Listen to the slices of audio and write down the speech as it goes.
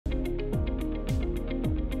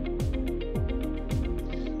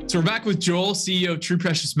So we're back with Joel, CEO of TRU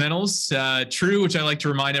Precious Metals. TRU, which I like to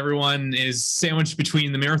remind everyone, is sandwiched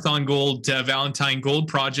between the Marathon Gold Valentine Gold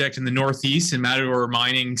Project in the northeast and Matador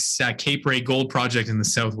Mining's Cape Ray Gold Project in the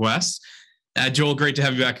southwest. Joel, great to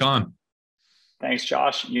have you back on. Thanks,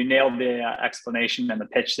 Josh. You nailed the explanation and the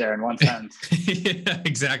pitch there in one sentence. Yeah,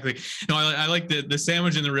 exactly. No, I like the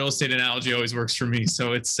sandwich and the real estate analogy always works for me.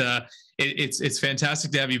 So it's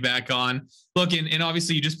fantastic to have you back on. Look, and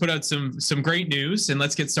obviously you just put out some great news, and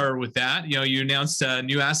let's get started with that. You know, you announced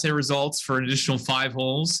new assay results for an additional 5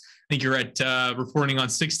 holes. I think you're at reporting on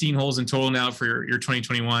 16 holes in total now for your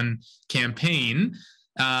 2021 campaign.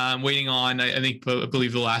 Waiting on, I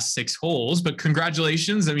believe the last 6 holes, but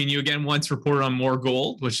congratulations. I mean, you again once reported on more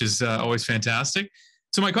gold, which is always fantastic.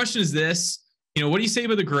 So my question is this, you know, what do you say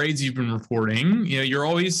about the grades you've been reporting? You know, you're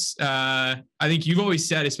always, I think you've always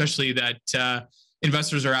said, especially that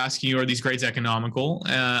investors are asking you, are these grades economical?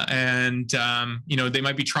 And you know, they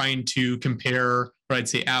might be trying to compare, or I'd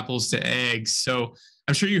say apples to eggs. So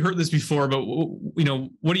I'm sure you heard this before, but you know,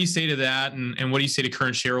 what do you say to that? And what do you say to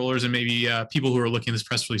current shareholders and maybe people who are looking at this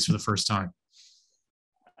press release for the first time?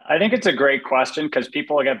 I think it's a great question because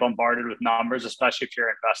people get bombarded with numbers, especially if you're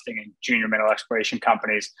investing in junior mineral exploration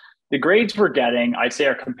companies. The grades we're getting, I'd say,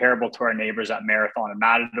 are comparable to our neighbors at Marathon and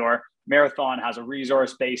Matador. Marathon has a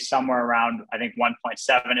resource base somewhere around, I think,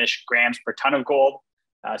 1.7-ish grams per ton of gold.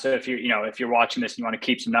 So if you're watching this and you want to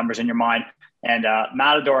keep some numbers in your mind, and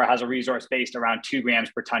Matador has a resource based around 2 grams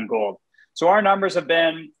per ton gold. So our numbers have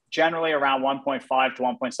been generally around 1.5 to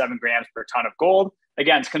 1.7 grams per ton of gold.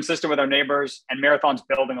 Again, it's consistent with our neighbors, and Marathon's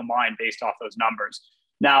building a mine based off those numbers.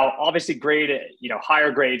 Now, obviously, grade,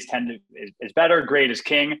 higher grades is better. Grade is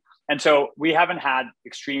king. And so we haven't had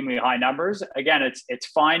extremely high numbers. Again, it's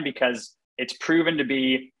fine because it's proven to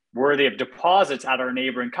be worthy of deposits at our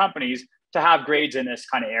neighboring companies to have grades in this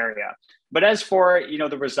kind of area. But as for,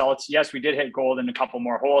 the results, yes, we did hit gold in a couple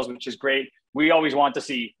more holes, which is great. We always want to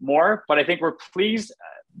see more, but I think we're pleased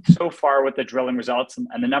so far with the drilling results,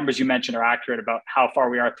 and the numbers you mentioned are accurate about how far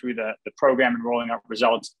we are through the program and rolling out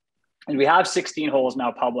results. And we have 16 holes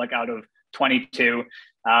now public out of 22.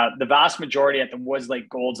 The vast majority at the Woods Lake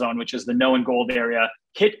Gold Zone, which is the known gold area,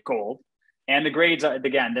 hit gold. And the grades,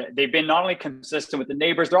 again, they've been not only consistent with the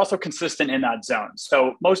neighbors, they're also consistent in that zone.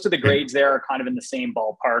 So most of the grades there are kind of in the same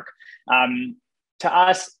ballpark. To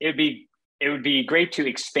us, it would be great to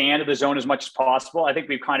expand the zone as much as possible. I think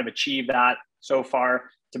we've kind of achieved that so far.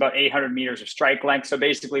 It's about 800 meters of strike length. So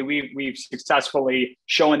basically, we've successfully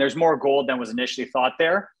shown there's more gold than was initially thought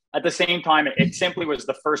there. At the same time, it simply was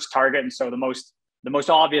the first target, and so the most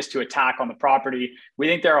obvious to attack on the property. We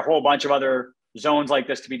think there are a whole bunch of other zones like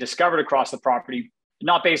this to be discovered across the property,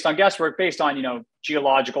 not based on guesswork, based on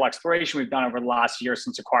geological exploration we've done over the last year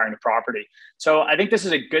since acquiring the property. So I think this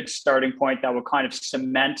is a good starting point that will kind of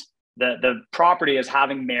cement the property as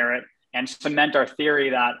having merit and cement our theory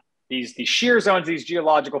that these shear zones, these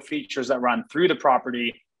geological features that run through the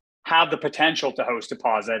property, have the potential to host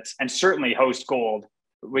deposits and certainly host gold,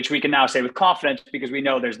 which we can now say with confidence because we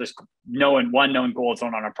know there's this one known gold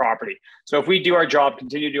zone on our property. So if we do our job,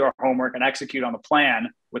 continue to do our homework, and execute on the plan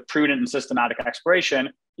with prudent and systematic exploration,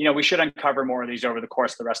 we should uncover more of these over the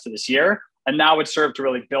course of the rest of this year. And that would serve to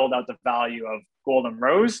really build out the value of Golden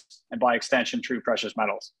Rose and, by extension, TRU Precious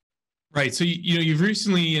Metals. Right. So, you've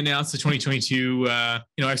recently announced the 2022,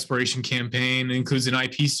 exploration campaign. It includes an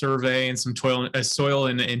IP survey and some soil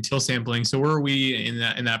and till sampling. So where are we in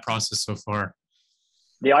that process so far?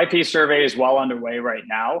 The IP survey is well underway right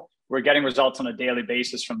now. We're getting results on a daily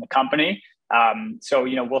basis from the company. So,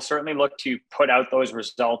 we'll certainly look to put out those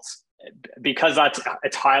results because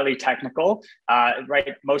it's highly technical, right?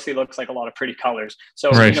 It mostly looks like a lot of pretty colors.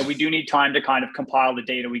 So, right. We do need time to kind of compile the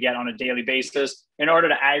data we get on a daily basis in order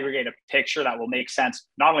to aggregate a picture that will make sense,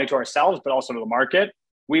 not only to ourselves, but also to the market.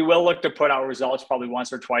 We will look to put out results probably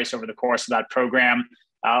once or twice over the course of that program.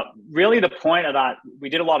 Really the point of that, we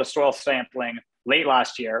did a lot of soil sampling late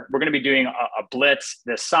last year. We're going to be doing a blitz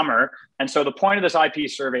this summer. And so the point of this IP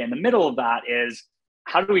survey in the middle of that is,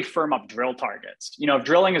 how do we firm up drill targets?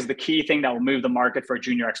 Drilling is the key thing that will move the market for a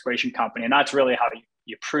junior exploration company. And that's really how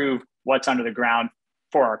you prove what's under the ground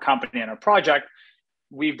for our company and our project.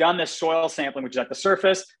 We've done this soil sampling, which is at the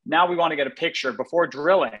surface. Now we want to get a picture before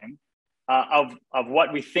drilling of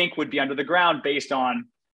what we think would be under the ground based on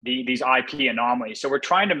these IP anomalies. So we're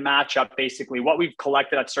trying to match up basically what we've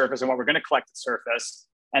collected at surface and what we're going to collect at surface,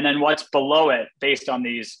 and then what's below it based on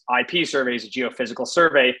these IP surveys, a geophysical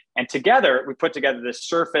survey. And together, we put together this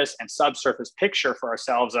surface and subsurface picture for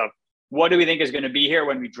ourselves of what do we think is going to be here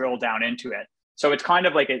when we drill down into it. So it's kind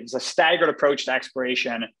of like it's a staggered approach to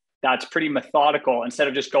exploration that's pretty methodical. Instead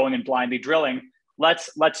of just going and blindly drilling,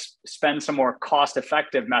 let's spend some more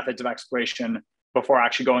cost-effective methods of exploration before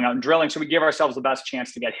actually going out and drilling. So we give ourselves the best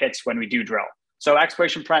chance to get hits when we do drill. So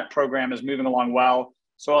exploration program is moving along well.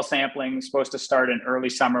 Soil sampling is supposed to start in early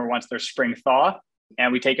summer once there's spring thaw,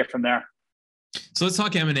 and we take it from there. So let's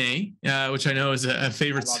talk M&A, which I know is a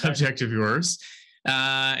favorite subject of yours.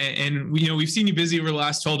 And we've seen you busy over the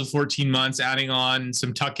last 12 to 14 months, adding on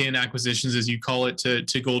some tuck-in acquisitions, as you call it,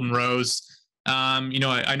 to Golden Rose.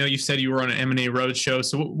 I know you said you were on an M&A roadshow.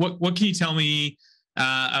 So what can you tell me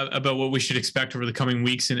about what we should expect over the coming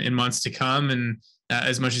weeks and months to come, and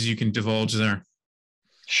as much as you can divulge there?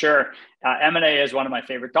 Sure. M&A is one of my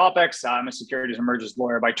favorite topics. I'm a securities and mergers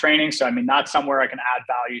lawyer by training. So, that's somewhere I can add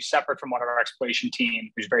value separate from what our exploration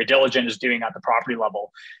team, who's very diligent, is doing at the property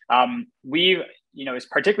level. It's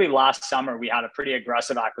particularly last summer, we had a pretty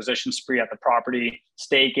aggressive acquisition spree at the property,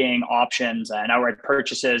 staking, options, and outright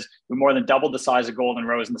purchases. We more than doubled the size of Golden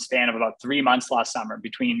Rose in the span of about 3 months last summer,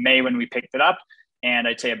 between May when we picked it up and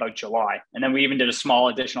I'd say about July. And then we even did a small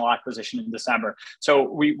additional acquisition in December. So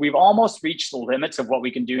we've almost reached the limits of what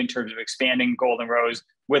we can do in terms of expanding Golden Rose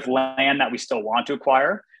with land that we still want to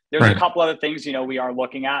acquire. There's a couple other things, we are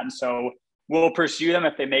looking at. And so we'll pursue them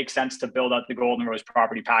if they make sense to build out the Golden Rose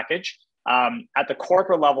property package. At the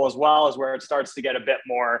corporate level as well is where it starts to get a bit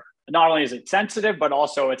more, not only is it sensitive, but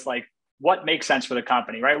also it's like, what makes sense for the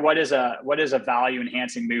company, right? What is a value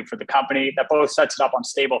enhancing move for the company that both sets it up on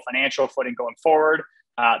stable financial footing going forward.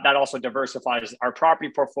 That also diversifies our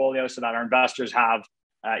property portfolio so that our investors have,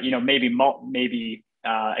 maybe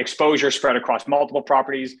exposure spread across multiple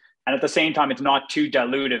properties. And at the same time, it's not too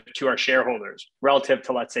dilutive to our shareholders relative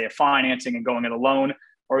to, let's say, a financing and going it alone,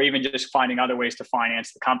 or even just finding other ways to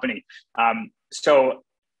finance the company. I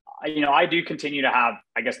do continue to have,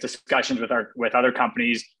 discussions with other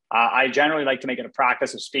companies. I generally like to make it a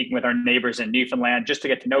practice of speaking with our neighbors in Newfoundland just to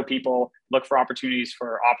get to know people, look for opportunities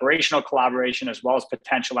for operational collaboration as well as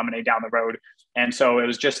potential M&A down the road. And so it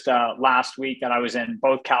was just last week that I was in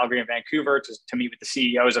both Calgary and Vancouver to meet with the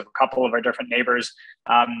CEOs of a couple of our different neighbors.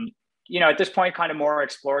 At this point, kind of more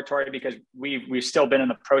exploratory because we've still been in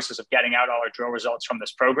the process of getting out all our drill results from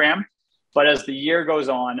this program. But as the year goes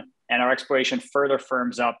on and our exploration further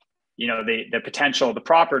firms up, the potential of the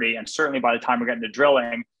property, and certainly by the time we're getting to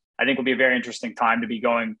drilling, I think will be a very interesting time to be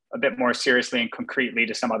going a bit more seriously and concretely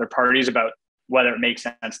to some other parties about whether it makes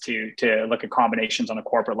sense to look at combinations on a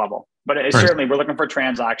corporate level. But certainly we're looking for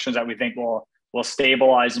transactions that we think will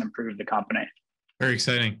stabilize and improve the company. Very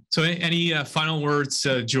exciting. So any final words,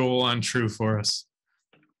 Joel, on TRU for us?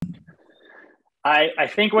 I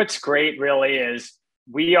think what's great really is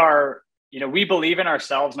we believe in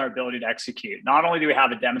ourselves and our ability to execute. Not only do we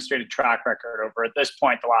have a demonstrated track record over at this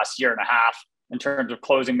point, the last year and a half, in terms of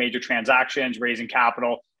closing major transactions, raising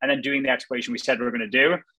capital, and then doing the exploration we said we were going to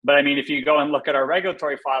do. But if you go and look at our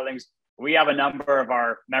regulatory filings, we have a number of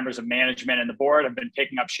our members of management and the board have been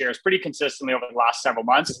picking up shares pretty consistently over the last several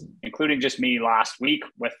months, including just me last week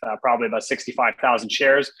with probably about 65,000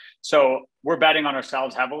 shares. So we're betting on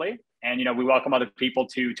ourselves heavily. And, we welcome other people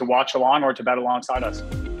to watch along or to bet alongside us.